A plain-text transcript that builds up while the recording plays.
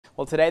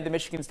Well, today the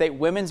Michigan State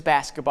women's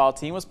basketball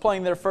team was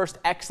playing their first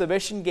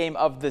exhibition game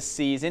of the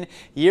season.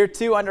 Year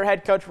 2 under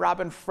head coach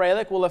Robin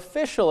Freilich will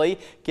officially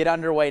get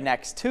underway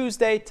next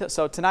Tuesday.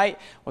 So tonight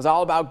was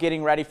all about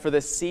getting ready for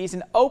the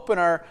season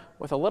opener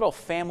with a little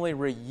family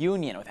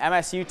reunion. With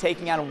MSU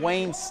taking on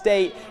Wayne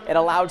State, it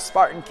allowed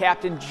Spartan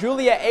captain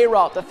Julia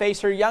Ayrault to face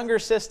her younger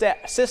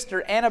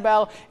sister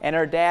Annabelle and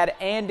her dad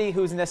Andy,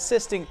 who's an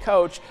assistant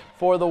coach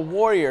for the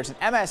Warriors.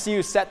 And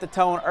MSU set the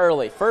tone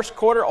early. First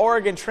quarter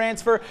Oregon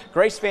transfer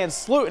Grace Van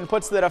Sluten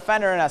puts the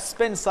defender in a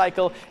spin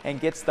cycle and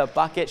gets the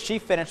bucket. She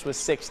finished with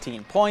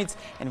 16 points,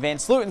 and Van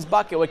Sluten's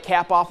bucket would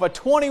cap off a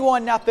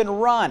 21-0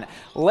 run.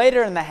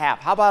 Later in the half,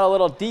 how about a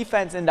little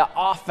defense into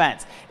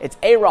offense? It's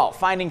Ayrault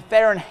finding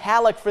Theron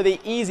Halleck for the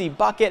easy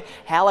bucket.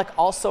 Halleck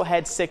also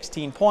had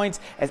 16 points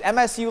as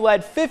MSU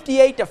led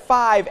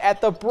 58-5 at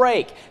the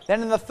break.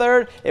 Then in the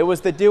third, it was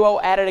the duo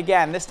at it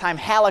again. This time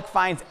Halleck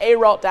finds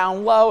Ayrault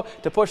down low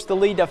to push the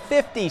lead to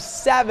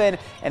 57,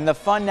 and the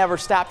fun never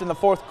stopped in the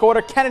fourth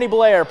quarter. Kennedy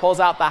Blair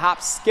pulls out the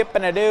hop, skip,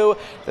 and a do.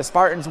 The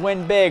Spartans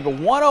win big,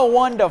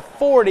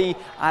 101-40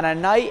 on a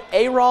night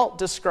Ayrault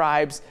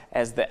describes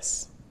as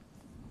this.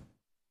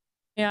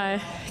 Yeah,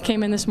 I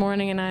came in this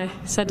morning and I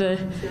said to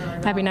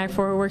Happy Knack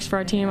who works for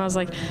our team, I was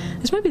like,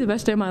 this might be the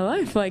best day of my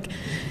life. Like,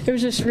 it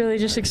was just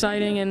really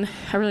exciting, and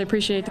I really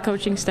appreciate the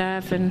coaching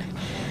staff and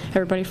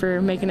everybody for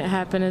making it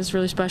happen. It's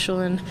really special,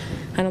 and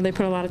I know they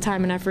put a lot of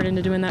time and effort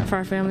into doing that for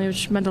our family,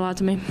 which meant a lot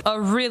to me. A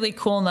really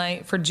cool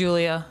night for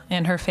Julia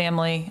and her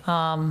family.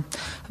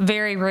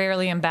 Very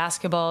rarely in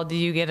basketball do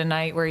you get a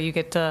night where you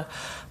get to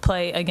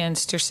play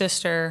against your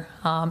sister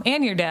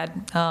and your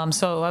dad.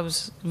 So I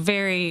was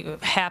very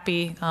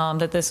happy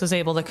that this was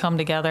able to come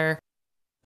together.